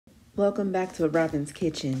Welcome back to Robin's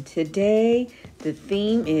Kitchen. Today, the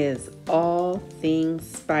theme is all things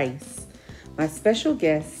spice. My special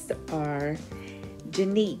guests are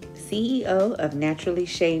Jonique, CEO of Naturally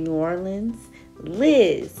Shea New Orleans,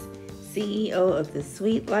 Liz, CEO of The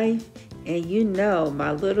Sweet Life, and you know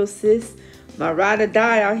my little sis, my ride or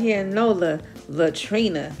die out here in NOLA,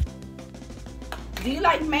 Latrina. Do you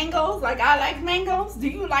like mangoes like I like mangoes? Do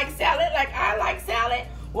you like salad like I like salad?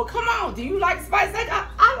 Well, come on. Do you like spice like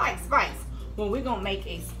I like spice? Well, we're going to make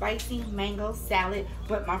a spicy mango salad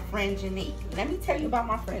with my friend Jonique. Let me tell you about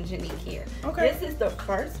my friend Jonique here. Okay. This is the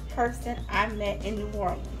first person I met in New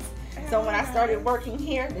Orleans. So when I started working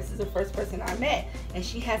here, this is the first person I met. And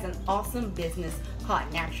she has an awesome business called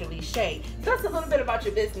Naturally Shea. Tell us a little bit about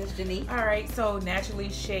your business, Jonique. All right. So Naturally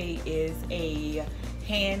Shea is a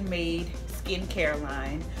handmade skincare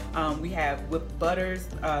line. We have whipped butters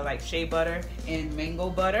like shea butter and mango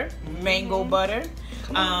butter,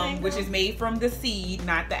 which is made from the seed,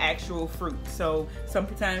 not the actual fruit. So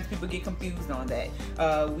sometimes people get confused on that.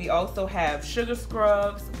 We also have sugar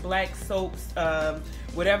scrubs, black soaps,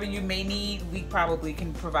 whatever you may need, we probably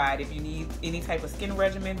can provide. If you need any type of skin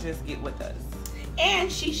regimen, just get with us.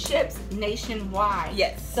 And she ships nationwide.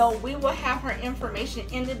 Yes. So we will have her information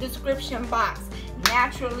in the description box.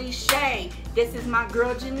 Naturally Shea. This is my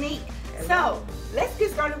girl Jonique. So let's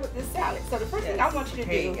get started with this salad. So the first thing I want you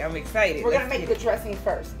to do. I'm excited. We're gonna make the dressing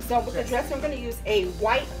first. So with the dressing, we're gonna use a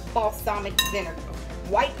white balsamic vinegar.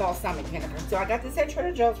 White balsamic vinegar. So I got this at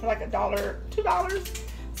Trader Joe's for like $1, $2.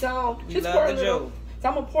 So just pour a little. So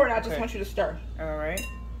I'm gonna pour it. I just want you to stir. All right.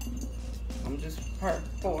 I'm just pour.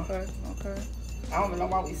 Okay. I don't even know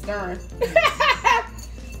why we stirring.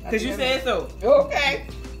 Because you said so. Okay.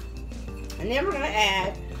 And then we're going to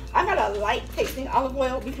add, I got a light tasting olive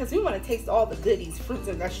oil because we want to taste all the goodies, fruits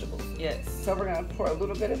and vegetables. Yes. So we're going to pour a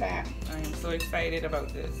little bit of that. I am so excited about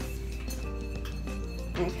this.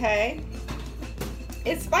 Okay.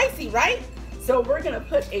 It's spicy, right? So we're going to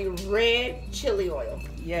put a red chili oil.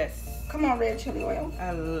 Yes. Come on, red chili oil.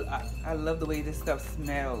 I love the way this stuff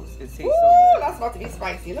smells. It tastes so good. That's about to be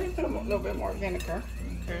spicy. Let me put a little bit more vinegar.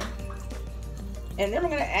 Okay. And then we're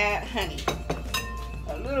going to add honey.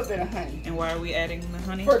 A little bit of honey. And why are we adding the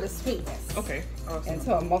honey? For the sweetness. Okay. Awesome. And to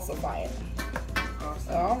emulsify it.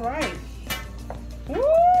 Awesome. All right.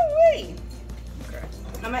 Woo-wee. Okay.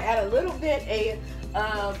 I'm going to add a little bit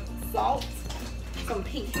of salt. Some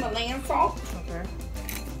pink Himalayan salt. Okay.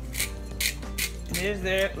 Is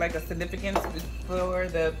there like a significance for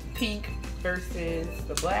the pink versus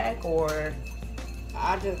the black, or?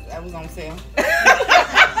 I was gonna say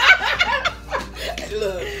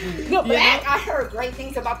look, the black. I heard great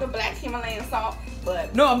things about the black Himalayan salt,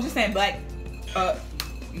 but no, I'm just saying black.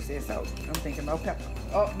 You said salt. I'm thinking about pepper.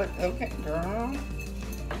 Oh, but okay, girl.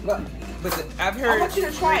 But I've heard I want you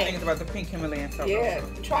to try great things about the pink Himalayan salt. Yeah,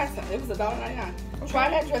 try some. It was $1.99. Okay. Try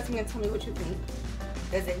that dressing and tell me what you think.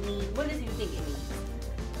 Does it need? What does you think it needs?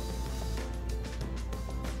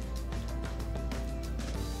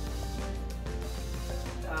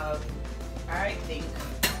 I think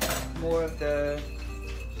more of the.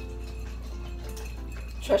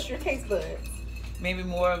 Trust your taste buds. Maybe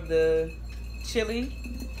more of the chili.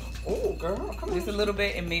 Oh, girl, come on. Just a little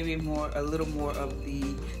bit, and maybe a little more of the,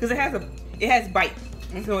 because it has bite.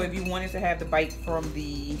 Mm-hmm. So if you wanted to have the bite from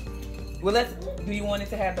the, do you want it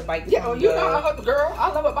to have the bite? Yeah, from you know, girl,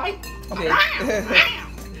 I love a bite. Okay.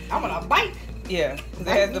 I want a bite. Yeah, because it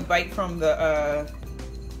has the bite from the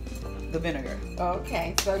vinegar.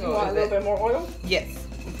 Okay, so you want a little bit more oil? Yes.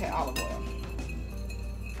 Okay, olive oil.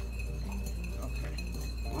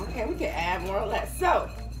 Okay, we can add more or less. So,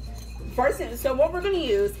 so what we're going to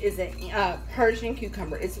use is a Persian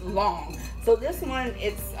cucumber. It's long. So this one,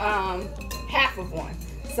 it's half of one.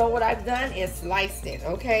 So what I've done is sliced it.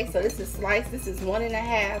 Okay, so this is sliced. This is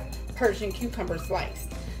 1.5 Persian cucumber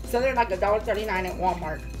sliced. So they're like $1.39 at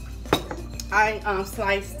Walmart. I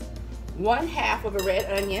sliced 1/2 of a red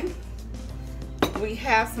onion. We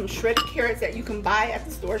have some shredded carrots that you can buy at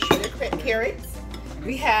the store, shredded carrots.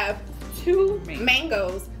 We have 2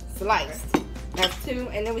 mangoes sliced. That's 2,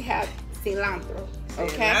 and then we have cilantro.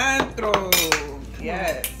 Okay. Cilantro.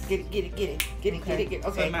 Yes. Get it. Okay.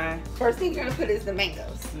 So my first thing you're gonna put is the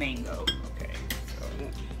mangoes. Mango. Okay.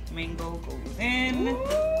 So mango goes in.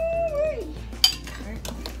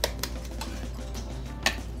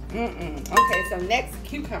 Okay. So next,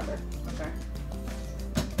 cucumber. Okay.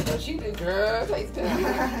 So she did, girl, tastes good.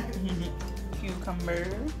 Cucumber.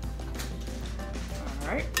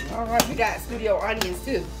 All right. We got studio audience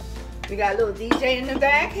too. We got a little DJ in the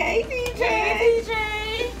back. Hey, DJ. Hey,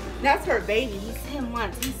 DJ. That's her baby. He's 10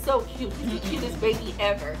 months. He's so cute. He's the cutest baby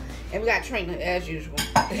ever. And we got Trina as usual.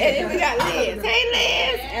 And then we got Liz.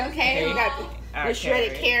 Hey, Liz. Okay, we got the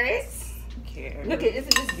shredded carrots. Look at,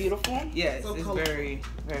 isn't this beautiful? Yes, so it's very,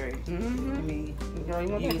 very. I mean, girl, you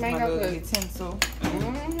want use that my mango? little utensil.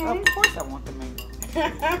 Of course, I want the mango.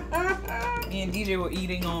 Me and DJ were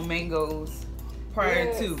eating on mangoes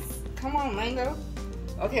prior to. Come on, mango.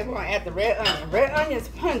 Okay, we're gonna add the red onion. Red onion's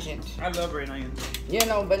pungent. I love red onion. You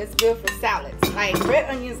know, but it's good for salads. Like red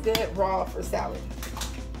onion's good raw for salad.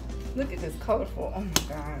 Look at this colorful. Oh my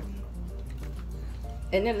god.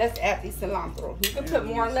 And then let's add the cilantro. You can put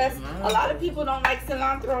more or less. A lot of people don't like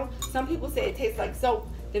cilantro. Some people say it tastes like soap,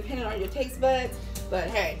 depending on your taste buds. But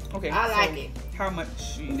hey, I like it. How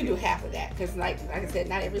much? You can do half of that, because like I said,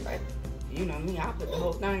 not everybody. You know me, I'll put the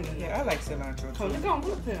whole thing in there. Yeah, I like cilantro too. Oh, you're gonna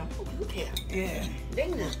put them. Who cares? Yeah. They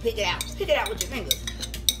can just pick it out. Pick it out with your fingers.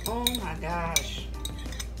 Oh my gosh.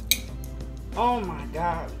 Oh my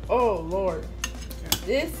god. Oh Lord.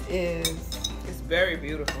 This is. It's very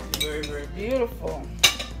beautiful. Very, very beautiful.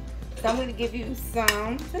 So I'm going to give you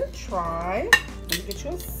some to try. Let me get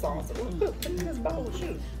you a sauce. Put in this bowl with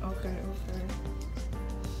you. Okay.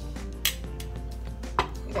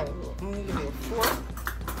 You got a little. I'm going to give you a fork.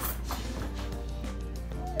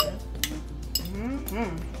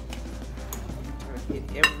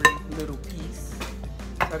 Get every little piece.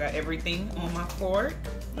 So I got everything on my fork.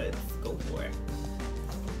 Let's go for it.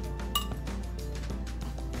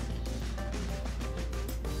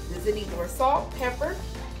 Does it need more salt, pepper?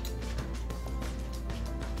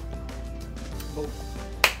 Oh.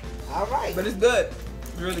 All right. But it's good.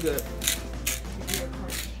 It's really good.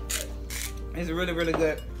 It's really, really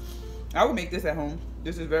good. I would make this at home.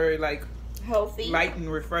 This is very like healthy, light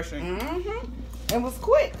and refreshing. It was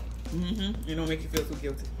quick. It don't make you feel so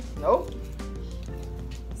guilty. Nope.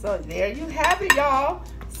 So there you have it, y'all.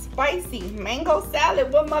 Spicy mango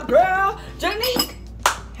salad with my girl Jonique.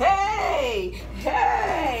 Hey,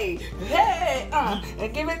 hey, hey,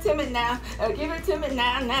 and give it to me now, give it to me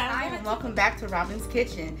now. Hi, and welcome back to Robin's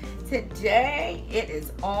Kitchen. Today, it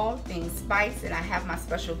is all things spice, and I have my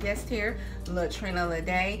special guest here, Trina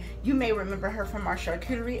Leday. You may remember her from our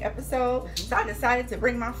charcuterie episode, so I decided to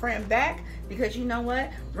bring my friend back because you know what?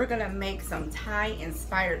 We're gonna make some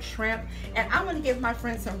Thai-inspired shrimp, and I want to give my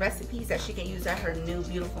friend some recipes that she can use at her new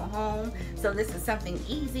beautiful home. So this is something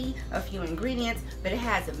easy, a few ingredients, but it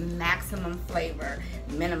has maximum flavor,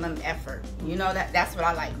 minimum effort. You know that's what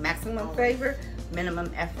I like, maximum flavor, minimum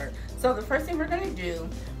effort. So the first thing we're gonna do,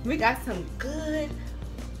 we got some good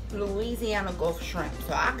Louisiana Gulf shrimp.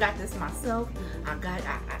 So I got this myself. I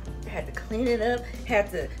had to clean it up, had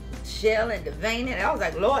to shell and devein it. I was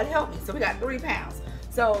like, Lord help me. So we got 3 pounds.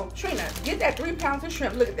 So Trina, get that 3 pounds of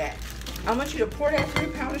shrimp. Look at that. I want you to pour that 3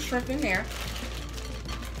 pounds of shrimp in there.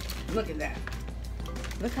 Look at that.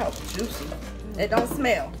 Look how juicy. It don't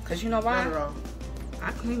smell. Cause you know why?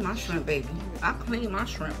 I clean my shrimp, baby. I clean my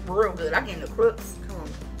shrimp real good. I get in the crooks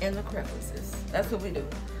and the crevices. That's what we do.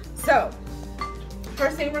 So,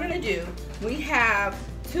 first thing we're gonna do, we have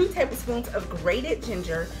 2 tablespoons of grated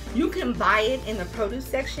ginger. You can buy it in the produce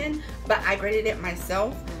section, but I grated it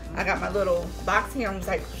myself. I got my little box here and was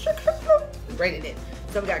like, grated it.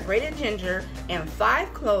 So we got grated ginger and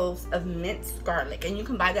 5 cloves of minced garlic. And you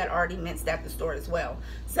can buy that already minced at the store as well.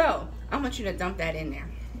 So, I want you to dump that in there.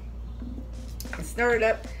 And stir it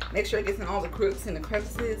up. Make sure it gets in all the crooks and the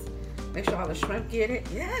crevices. Make sure all the shrimp get it.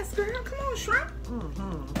 Yes, girl, come on, shrimp.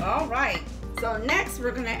 All right. So next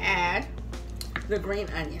we're gonna add the green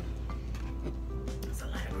onion. It's a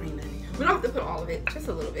lot of green onion. We don't have to put all of it, just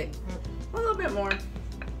a little bit. A little bit more.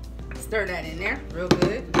 Stir that in there, real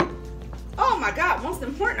good. Oh my God, most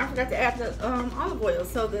important, I forgot to add the olive oil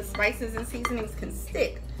so the spices and seasonings can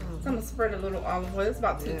stick. So I'm gonna spread a little olive oil. It's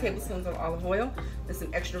about 2 tablespoons of olive oil. There's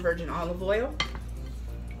some extra virgin olive oil.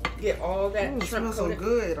 Get all that shrimp smells so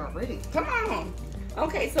good already. Come on.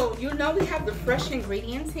 Okay, so you know we have the fresh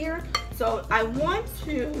ingredients here. So I want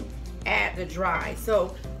to add the dry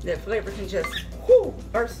so the flavor can just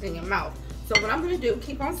burst in your mouth. So what I'm gonna do,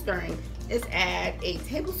 keep on stirring, is add a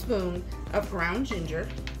tablespoon of ground ginger.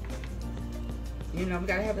 You know we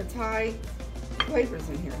gotta have the Thai flavors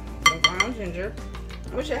in here. The ground ginger.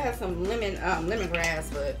 I wish I had some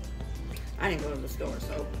lemongrass, but I didn't go to the store,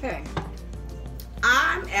 so okay.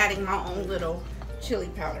 I'm adding my own little chili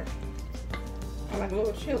powder. I like a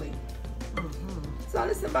little chili. So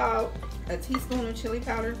this is about a teaspoon of chili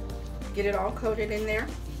powder. Get it all coated in there.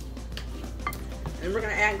 And we're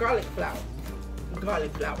gonna add garlic flour.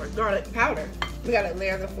 Garlic powder. We gotta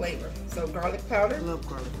layer the flavor. So garlic powder. I love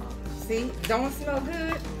garlic powder. See, don't it smell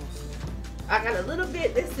good? I got a little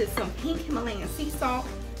bit. This is some pink Himalayan sea salt.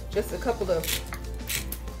 Just a couple of,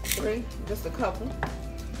 just a couple.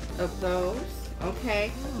 of those.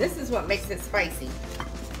 Okay, this is what makes it spicy.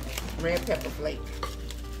 Red pepper flake.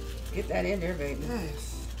 Get that in there, baby.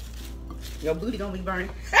 Yes. Your booty gonna be burning.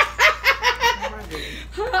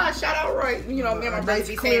 Shout out Roy. You know, me and my brothers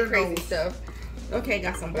be saying crazy stuff. Okay,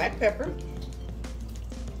 got some black pepper.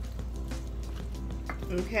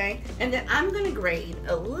 Okay, and then I'm gonna grate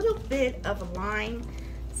a little bit of lime.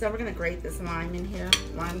 So we're gonna grate this lime in here,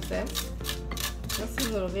 lime zest. Just a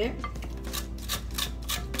little bit.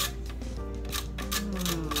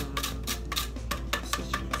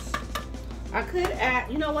 I could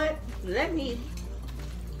add, you know what? Let me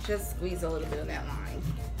just squeeze a little bit of that lime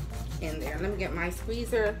in there. Let me get my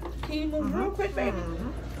squeezer. Can you move real quick, baby?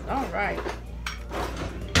 All right.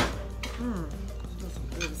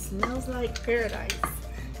 It smells like paradise.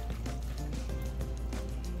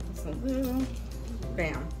 Just a little.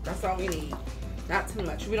 Bam. That's all we need. Not too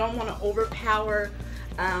much. We don't want to overpower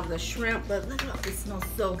the shrimp, but look at it smells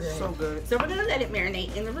so good. So good. So we're gonna let it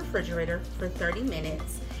marinate in the refrigerator for 30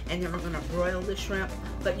 minutes, and then we're gonna broil the shrimp.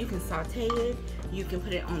 But you can saute it, you can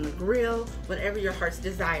put it on the grill, whatever your heart's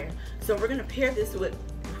desire. So we're gonna pair this with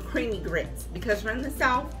creamy grits because we're in the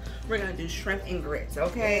South. We're gonna do shrimp and grits,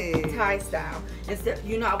 okay? Hey. Thai style. Instead,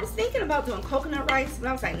 you know, I was thinking about doing coconut rice, but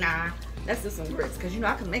I was like, nah, let's do some grits because you know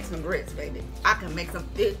I can make some grits, baby. I can make some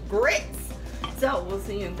thick grits. So we'll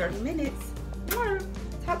see you in 30 minutes.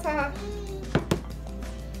 Ta-ta.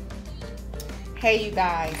 Hey you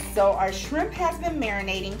guys, so our shrimp has been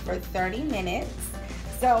marinating for 30 minutes.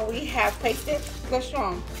 So we have placed it, let's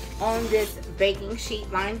show 'em, on this baking sheet,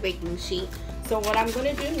 lined baking sheet. So what I'm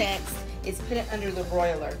gonna do next is put it under the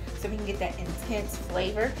broiler so we can get that intense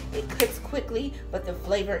flavor. It cooks quickly, but the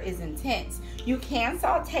flavor is intense. You can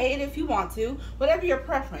saute it if you want to, whatever your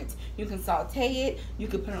preference. You can saute it, you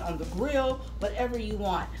can put it on the grill, whatever you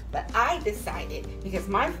want. But I decided, because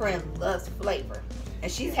my friend loves flavor,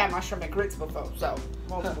 and she's had my shrimp and grits before, so.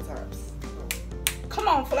 Multiple times. Come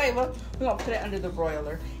on, flavor. We're gonna put it under the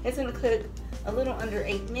broiler. It's gonna cook a little under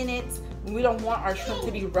 8 minutes. We don't want our shrimp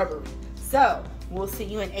to be rubbery. So, we'll see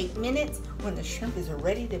you in 8 minutes when the shrimp is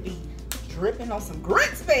ready to be dripping on some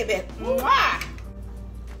grits, baby. Mwah!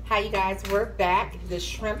 Hi, you guys, we're back. The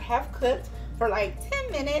shrimp have cooked for like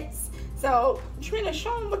 10 minutes. So, Trina,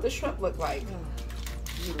 show them what the shrimp look like.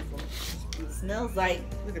 Beautiful. It smells like,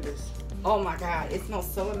 Look at this. oh my God, it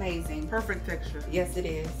smells so amazing. Perfect texture. Yes, it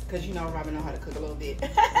is, because you know Robin know how to cook a little bit.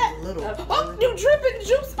 A little. Oh, you dripping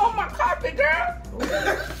juice on my carpet, girl.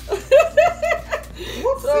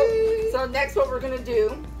 Whoopsie. So next what we're gonna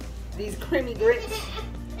do, these creamy grits.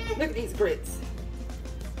 Look at these grits.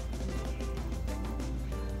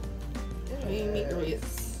 Creamy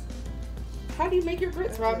grits. How do you make your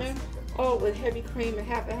grits, Robin? Oh, with heavy cream and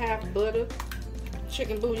half butter,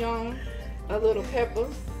 chicken bouillon, a little pepper,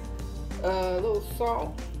 a little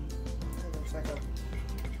salt. It looks like a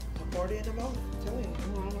party in the mouth. I'm telling you.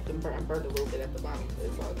 I want them burnt a little bit at the bottom.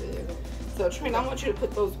 It's all good. So Trina, I want you to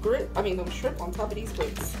put those those shrimp on top of these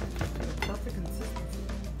grits. Perfect consistency.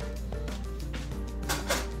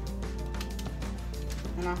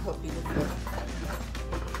 And I'll help you with the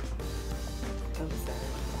other side.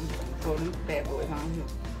 I'm gonna throw them bad boys on here.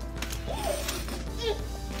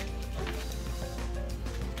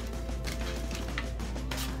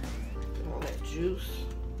 Get all that juice.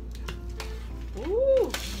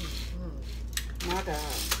 Ooh. My God.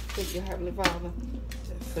 Thank you, Heavenly Father.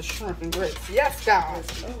 The shrimp and grits. Yes, God.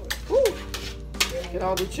 Woo. Get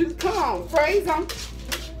all the juice. Come on, praise Him.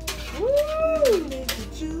 Woo. The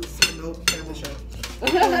juice. No camera shot.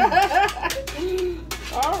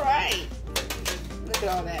 All right. Look at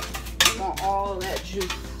all that. I want all that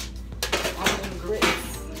juice on them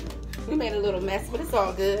grits. We made a little mess, but it's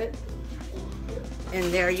all good.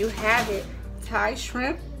 And there you have it. Thai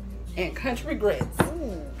shrimp and country grits.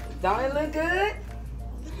 Ooh. Don't it look good?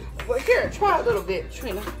 Well, here, try a little bit,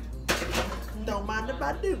 Trina. Don't mind if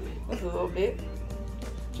I do. Just a little bit.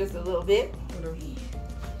 Just a little bit.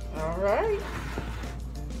 All right.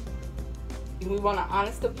 We want an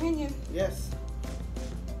honest opinion. Yes.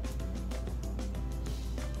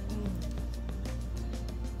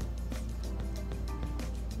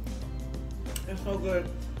 It's so good.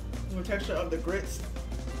 The texture of the grits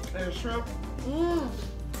and the shrimp. I'm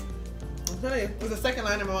telling you, it's the second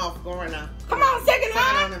line in my mouth. Go right now. Come on, second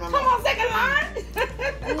line. in my Come mouth. on, second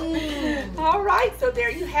line. All right, so there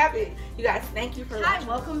you have it. You guys, thank you for watching. Hi,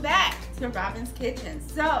 welcome back to Robin's Kitchen.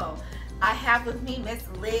 So, I have with me Miss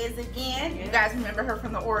Liz again. You guys remember her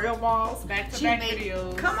from the Oreo balls? Back-to-back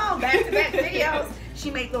videos. Come on, back-to-back videos.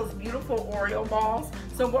 She made those beautiful Oreo balls.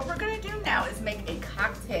 So what we're gonna do now is make a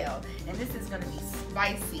cocktail, and this is gonna be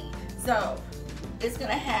spicy. So it's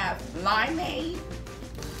gonna have limeade,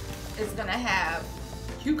 is gonna have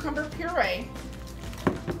cucumber puree,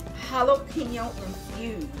 jalapeno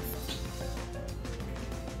infused,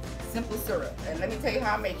 simple syrup. And let me tell you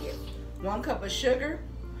how I make it. 1 cup of sugar,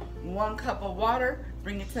 1 cup of water,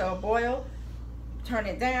 bring it to a boil, turn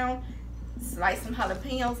it down, slice some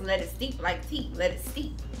jalapenos, let it steep like tea, let it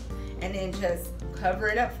steep. And then just cover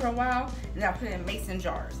it up for a while, and I'll put it in mason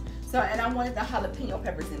jars. So, and I wanted the jalapeno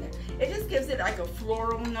peppers in it. It just gives it like a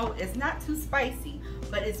floral note. It's not too spicy,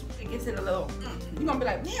 but it gives it a little, you're gonna be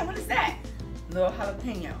like, man, what is that? A little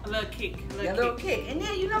jalapeno. A little kick. A little kick. And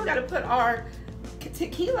then, you know, we gotta put our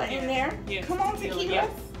tequila in there. Yes. Come on, tequila. Yes.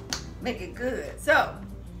 Make it good. So,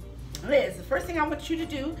 Liz, the first thing I want you to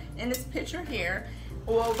do in this picture here,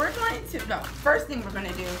 well, first thing we're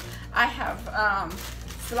gonna do, I have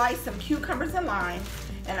sliced some cucumbers and limes,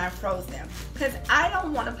 and I froze them. Because I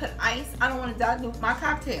don't want to put ice, I don't want to dilute my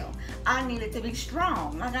cocktail. I need it to be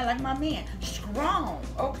strong. Like my man, strong,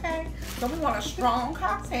 okay? So we want a strong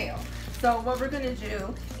cocktail. So what we're gonna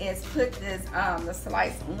do is put this, the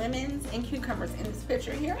sliced lemons and cucumbers in this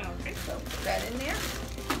pitcher here. Okay. So put that in there,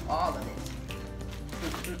 all of it.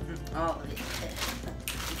 All of it.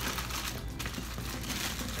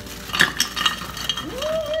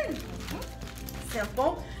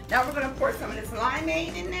 Simple. Now we're gonna pour some of this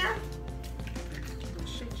limeade in there.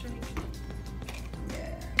 Shake.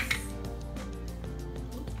 Yes.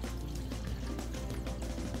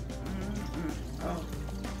 Oh.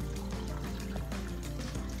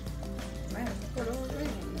 Man, put all that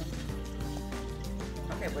in there.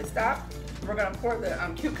 Okay, but stop. We're gonna pour the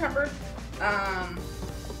cucumber.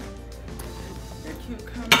 The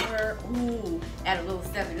cucumber. Ooh, add a little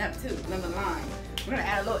 7-Up too. Lemon lime. We're gonna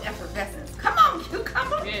add a little effervescence. Come on,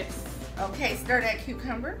 cucumber. Yes. Okay, stir that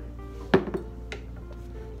cucumber.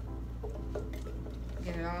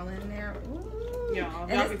 Get it all in there. Ooh. Y'all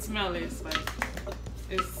And can smell this. Like,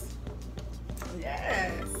 it's.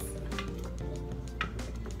 Yes.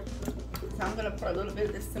 So I'm gonna pour a little bit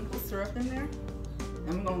of this simple syrup in there.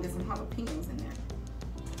 And we're gonna get some jalapenos in there.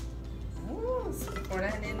 Ooh, so pour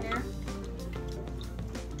that in there.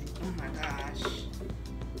 Oh my gosh.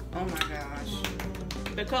 Oh my gosh.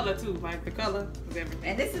 The color too, like the color of everything.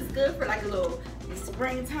 And this is good for like a little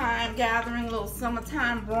springtime gathering, a little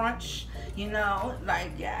summertime brunch, you know,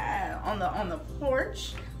 like yeah, on the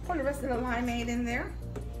porch. Pour the rest of the limeade in there.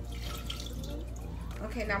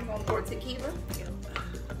 Okay, now I'm gonna pour tequila.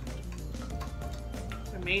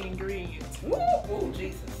 The main ingredient. Ooh, ooh,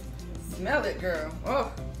 Jesus. Smell it, girl.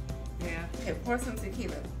 Oh. Yeah. Okay, pour some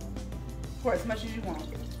tequila. Pour as much as you want.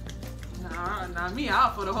 Nah, not me.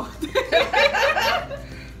 I'll put the whole thing.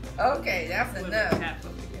 Okay, that's enough. Half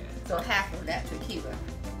of it, yeah. So half of that tequila.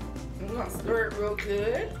 And we're gonna stir it real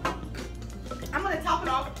good. I'm gonna top it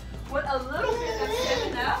off with a little bit of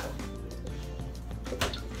 7-Up.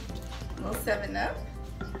 A little 7-Up.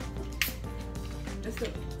 Just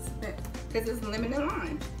because it's lemon and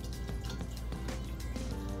lime.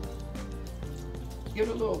 Give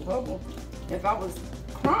it a little bubble. If I was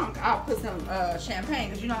crunk, I'll put some champagne,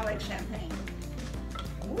 because you know I like champagne.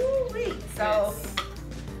 Woo-wee. So Yes.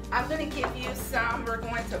 I'm gonna give you some. We're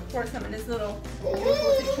going to pour some in this little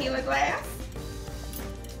beautiful tequila glass.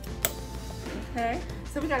 Okay.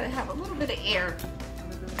 So we gotta have a little bit of air.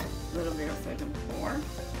 A little bit so I can pour.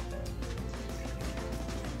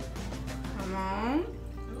 Come on.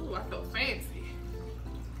 Ooh, I feel fancy.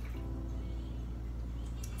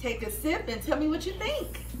 Take a sip and tell me what you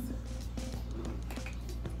think.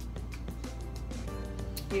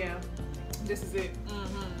 Yeah, this is it.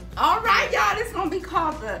 All right, y'all. This is gonna be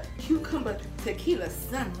called the cucumber tequila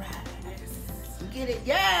sunrise. Get it?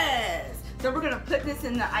 Yes. So we're gonna put this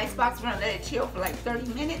in the ice box. We're gonna let it chill for like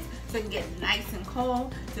 30 minutes so it can get nice and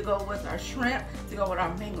cold to go with our shrimp, to go with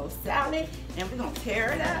our mango salad, and we're gonna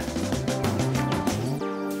tear it up.